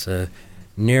shape. It's a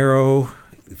narrow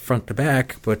front to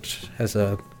back, but has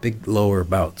a big lower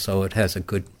bout, so it has a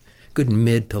good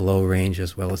mid to low range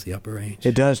as well as the upper range.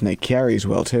 It does, and it carries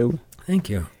well, too. Thank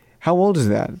you. How old is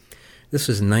that? This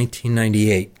is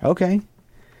 1998. Okay.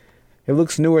 It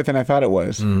looks newer than I thought it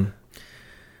was.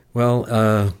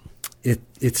 Well,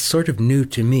 it's sort of new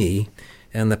to me,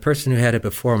 and the person who had it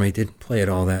before me didn't play it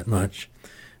all that much.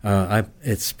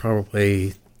 It's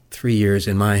probably 3 years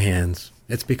in my hands.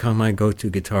 It's become my go-to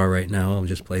guitar right now. I'll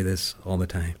just play this all the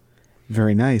time.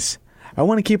 Very nice. I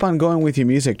want to keep on going with your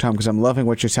music, Tom, because I'm loving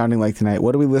what you're sounding like tonight.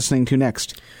 What are we listening to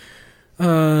next? Okay.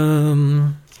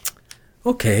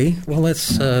 Well,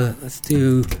 let's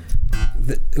do.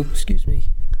 Excuse me.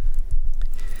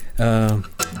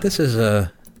 This is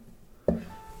a.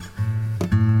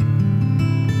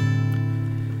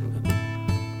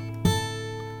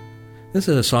 This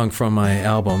is a song from my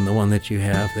album, the one that you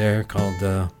have there, called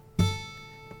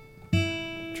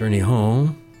Journey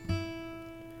Home.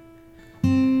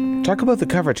 Talk about the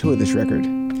cover, too, of this record.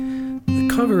 The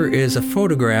cover is a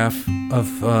photograph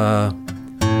of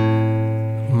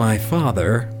my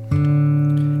father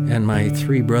and my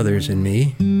three brothers and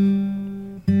me.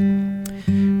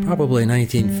 Probably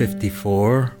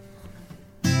 1954.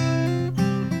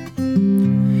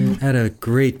 Had a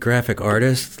great graphic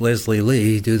artist, Leslie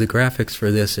Lee, do the graphics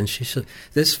for this, and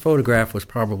this photograph was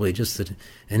probably just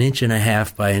an inch and a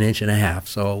half by an inch and a half,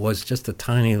 so it was just a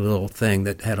tiny little thing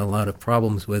that had a lot of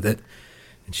problems with it,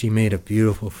 and she made a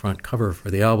beautiful front cover for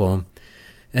the album,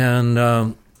 and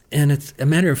it's a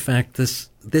matter of fact, this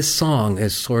song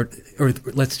is or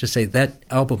let's just say that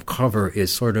album cover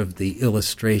is sort of the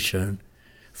illustration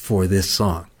for this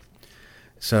song.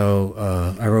 So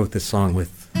I wrote this song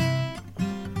with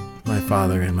my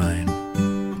father in mind.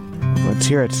 Let's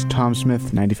hear it. Tom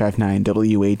Smith, 95.9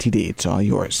 WATD. It's all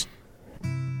yours.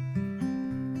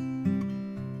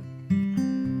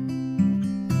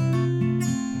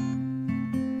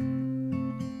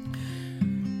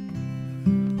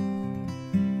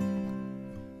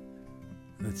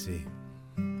 Let's see.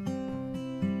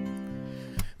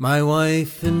 My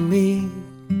wife and me,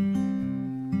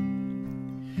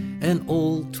 an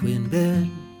old twin bed,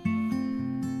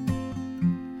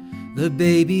 the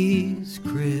baby's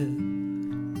crib,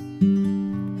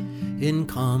 in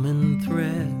common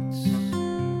threads,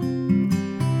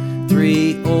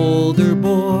 3 older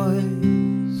boys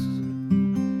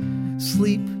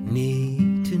sleep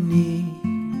knee to knee,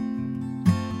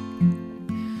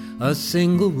 a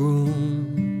single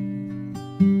room,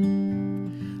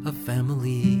 a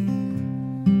family.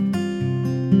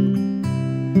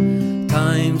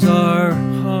 Times are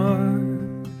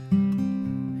hard,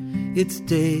 it's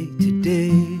day to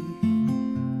day,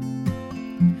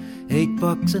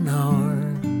 $8 an hour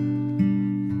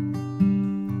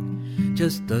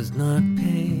just does not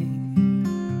pay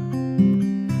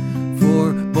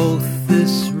for both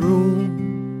this room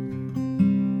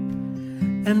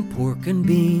and pork and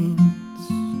beans.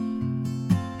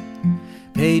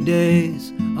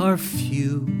 Paydays are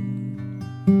few,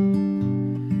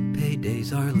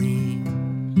 paydays are lean,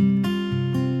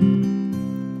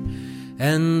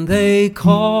 and they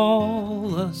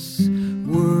call us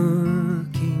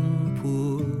working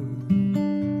poor.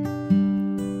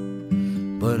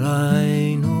 But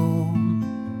I know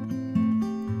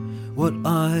what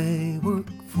I work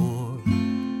for.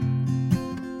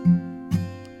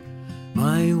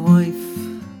 My wife,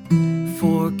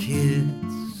 4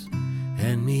 kids,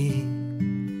 and me.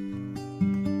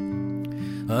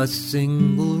 A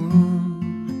single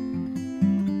room,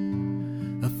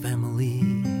 a family.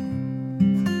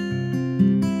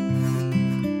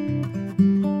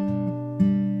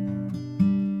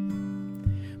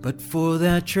 But for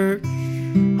that church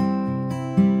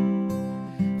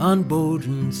on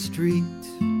Bowden Street,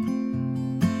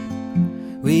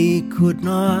 we could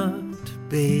not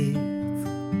bathe,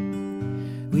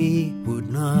 we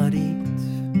would not eat.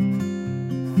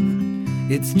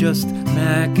 It's just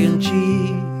mac and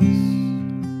cheese.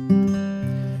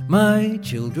 My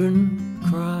children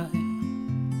cry,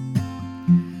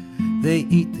 they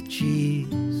eat the cheese,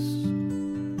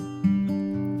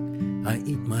 I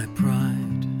eat my pride.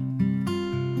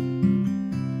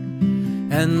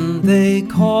 And they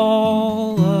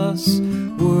call us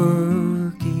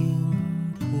working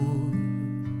poor.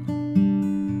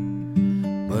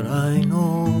 But I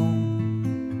know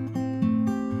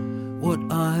what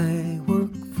I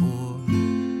work for.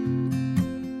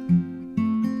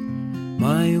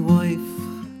 My wife,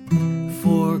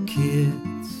 4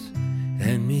 kids,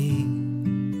 and me.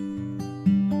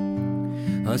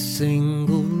 A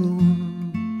single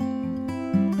room,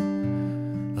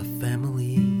 a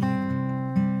family.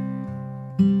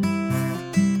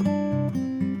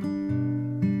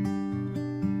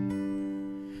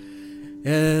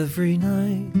 Every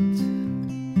night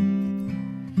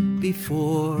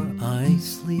before I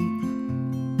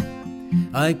sleep,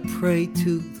 I pray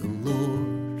to the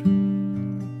Lord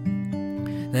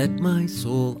that my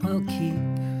soul I'll keep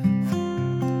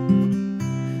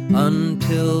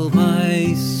until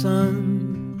my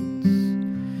sons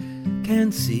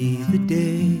can see the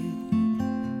day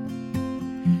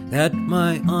that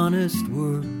my honest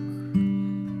work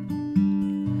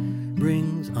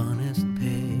honest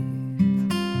pay.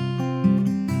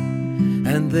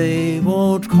 And they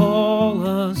won't call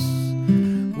us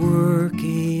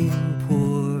working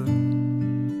poor.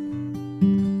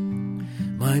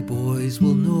 My boys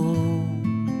will know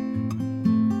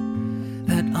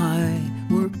that I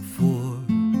work for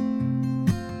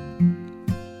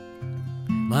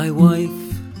my wife,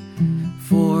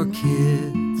 4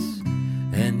 kids,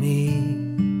 and me.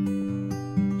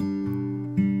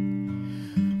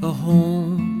 A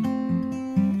home,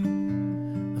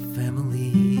 a family.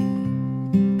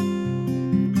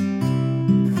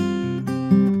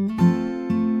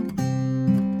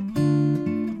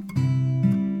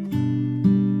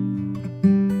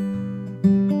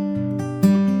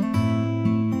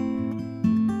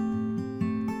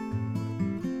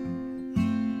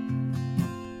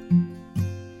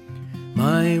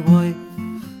 My wife,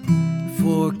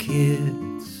 4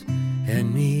 kids,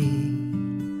 and me.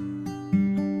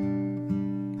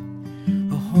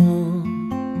 A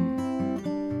home,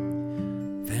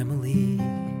 family.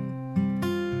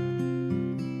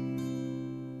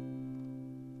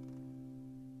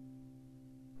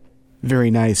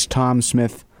 Very nice. Tom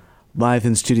Smith, live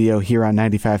in studio here on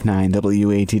 95.9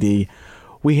 WATD.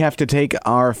 We have to take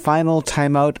our final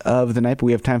timeout of the night, but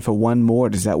we have time for one more.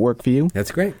 Does that work for you? That's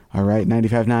great. All right,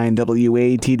 95.9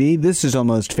 WATD. This is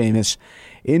Almost Famous,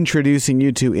 introducing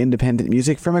you to independent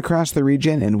music from across the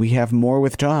region, and we have more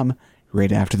with Tom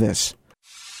right after this.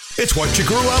 It's what you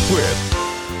grew up with.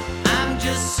 I'm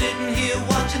just sitting here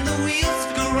watching the wheels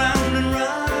go round and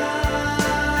round.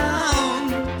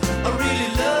 I really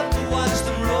love to watch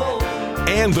them roll.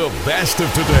 And the best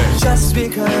of today. Just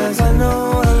because I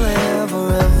know I'll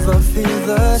never ever feel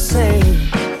the same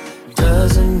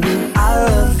doesn't mean I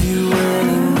love you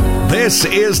anymore. This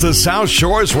is the South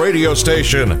Shores radio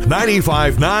station,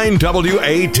 95.9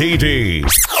 WATD.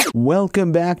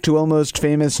 Welcome back to Almost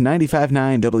Famous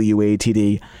 95.9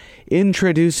 WATD,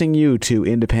 introducing you to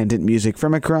independent music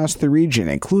from across the region,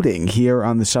 including here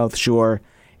on the South Shore,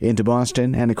 into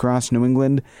Boston and across New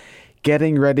England.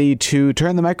 Getting ready to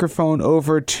turn the microphone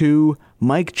over to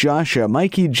Mike Joshua,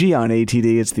 Mikey G on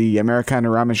ATD. It's the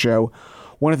Americana-Rama Show,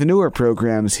 one of the newer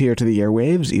programs here to the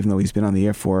airwaves, even though he's been on the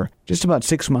air for just about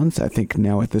 6 months, I think,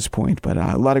 now at this point. But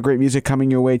a lot of great music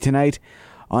coming your way tonight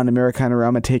on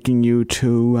Americana-Rama, taking you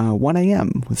to 1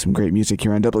 a.m. with some great music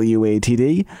here on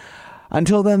WATD.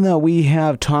 Until then, though, we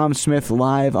have Tom Smith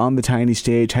live on the tiny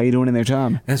stage. How you doing in there,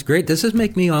 Tom? That's great. Does this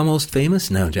make me almost famous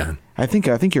now, John? I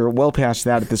think you're well past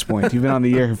that at this point. You've been on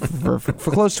the air for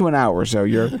close to an hour, so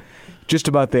you're just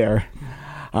about there.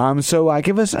 So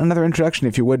give us another introduction,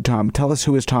 if you would, Tom. Tell us,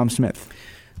 who is Tom Smith?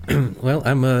 Well,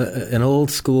 I'm an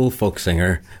old school folk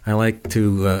singer. I like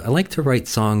to write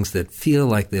songs that feel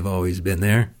like they've always been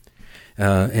there.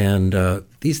 And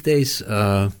these days,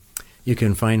 you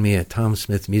can find me at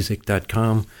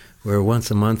tomsmithmusic.com, where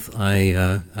once a month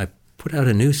I put out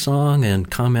a new song and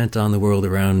comment on the world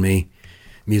around me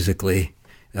musically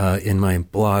in my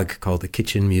blog called The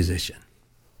Kitchen Musician.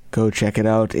 Go check it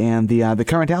out. And the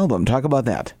current album, talk about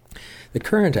that. The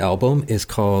current album is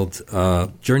called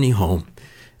Journey Home.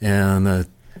 And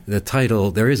the title,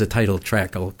 there is a title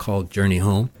track called Journey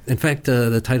Home. In fact,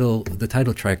 the title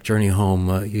track, Journey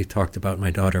Home, you talked about my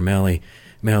daughter, Mally.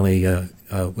 Mally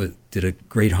did a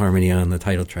great harmony on the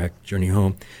title track, Journey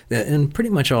Home. And pretty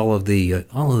much all of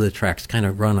the tracks kind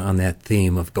of run on that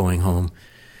theme of going home.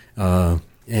 Or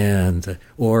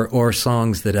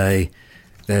songs that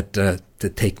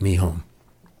take me home.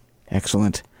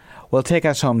 Excellent. Well, take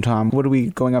us home, Tom. What are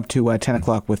we going up to 10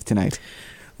 o'clock with tonight?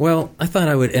 Well, I thought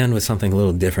I would end with something a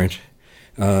little different.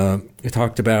 We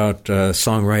talked about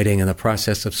songwriting and the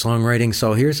process of songwriting.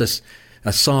 So here's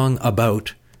a song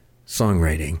about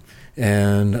songwriting.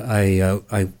 And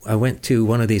I went to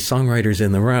one of these songwriters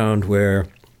in the round where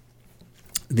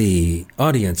the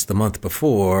audience the month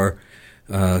before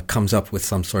comes up with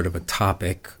some sort of a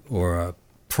topic or a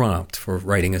prompt for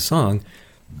writing a song.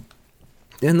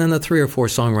 And then the 3 or 4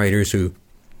 songwriters who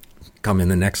come in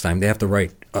the next time, they have to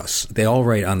write they all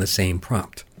write on the same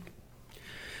prompt.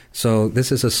 So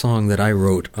this is a song that I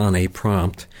wrote on a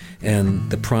prompt,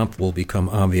 and the prompt will become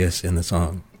obvious in the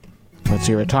song. Let's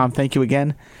hear it. Tom, thank you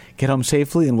again. Get home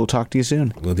safely, and we'll talk to you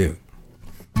soon. Will do.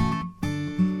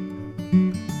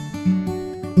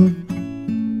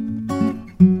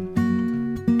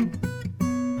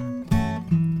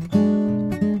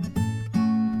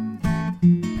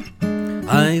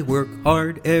 I work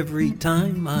hard every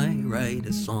time I write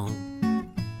a song.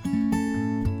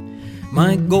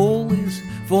 My goal is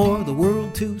for the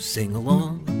world to sing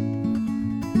along,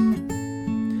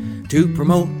 to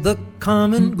promote the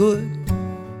common good,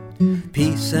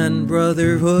 peace and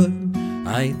brotherhood,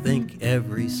 I think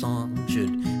every song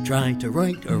should try to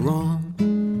right a wrong,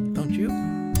 don't you?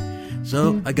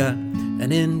 So I got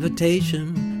an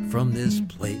invitation from this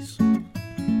place.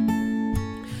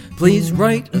 Please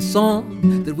write a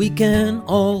song that we can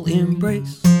all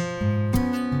embrace.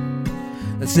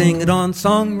 Let's sing it on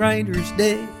Songwriters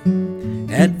Day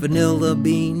at Vanilla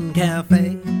Bean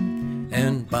Cafe.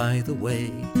 And by the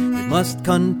way, it must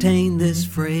contain this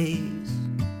phrase: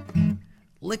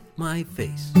 lick my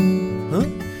face. Huh?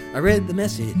 I read the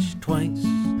message twice.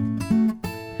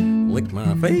 Lick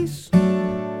my face?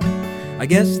 I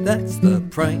guess that's the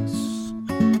price.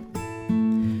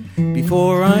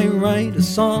 Before I write a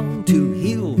song to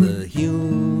heal the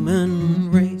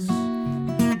human race,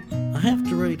 I have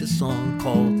to write a song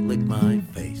called Lick My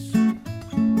Face.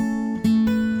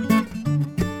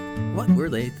 What were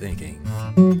they thinking?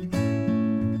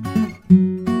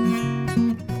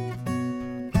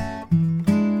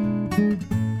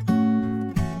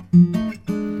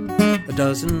 A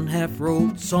dozen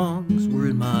half-wrote songs were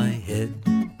in my head.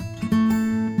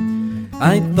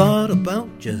 I thought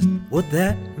about just what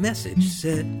that message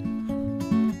said.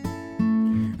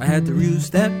 I had to use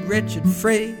that wretched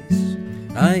phrase.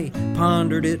 I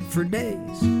pondered it for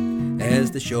days.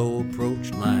 As the show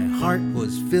approached, my heart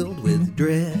was filled with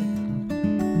dread.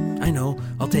 I know,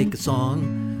 I'll take a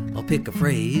song, I'll pick a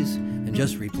phrase, and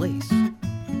just replace.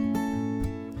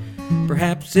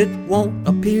 Perhaps it won't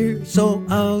appear so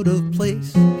out of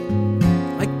place.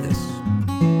 Like this.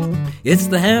 It's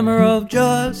the hammer of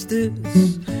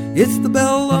justice. It's the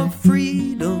bell of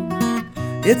freedom.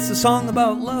 It's a song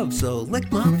about love, so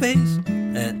lick my face.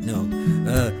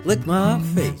 Lick my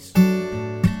face.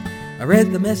 I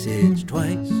read the message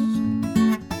twice.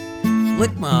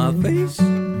 Lick my face.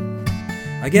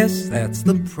 I guess that's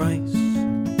the price.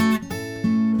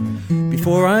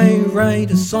 Before I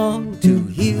write a song to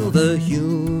heal the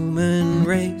human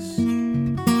race,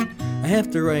 I have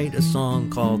to write a song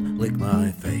called Lick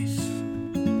My Face.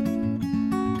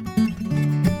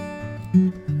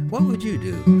 What would you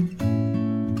do?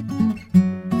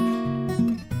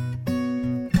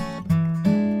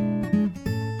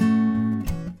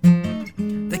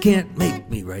 They can't make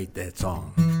me write that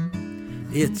song.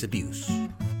 It's abuse.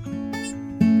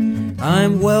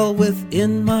 I'm well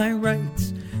within my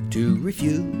rights to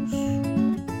refuse.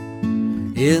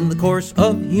 In the course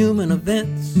of human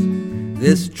events,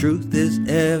 this truth is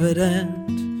evident.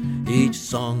 Each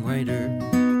songwriter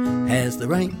has the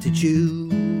right to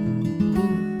choose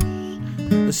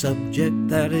a subject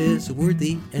that is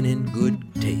worthy and in good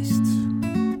taste,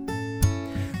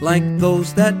 like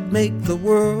those that make the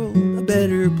world a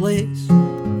better place.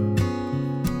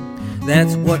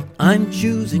 That's what I'm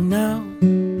choosing now,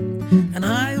 and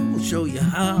I will show you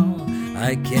how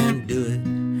I can do it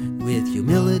with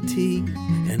humility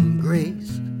and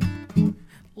grace.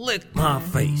 Lick my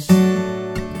face.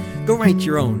 Go write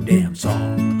your own damn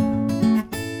song.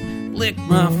 Lick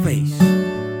my face.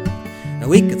 Now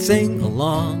we could sing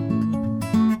along.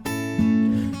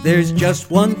 There's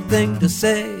just one thing to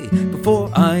say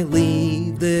before I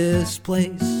leave this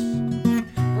place.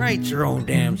 Write your own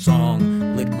damn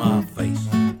song. Lick my face.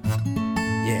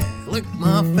 Yeah, lick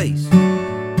my face.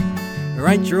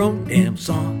 Write your own damn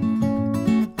song.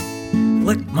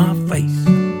 Lick my face.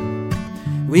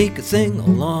 We could sing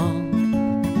along.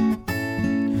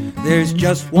 There's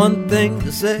just one thing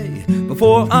to say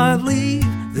before I leave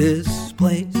this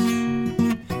place.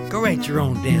 Go write your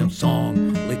own damn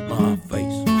song. Lick my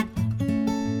face.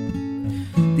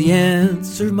 The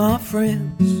answer, my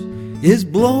friends, is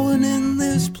blowing in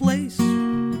this place.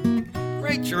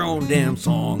 Write your own damn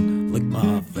song. Lick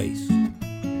my face.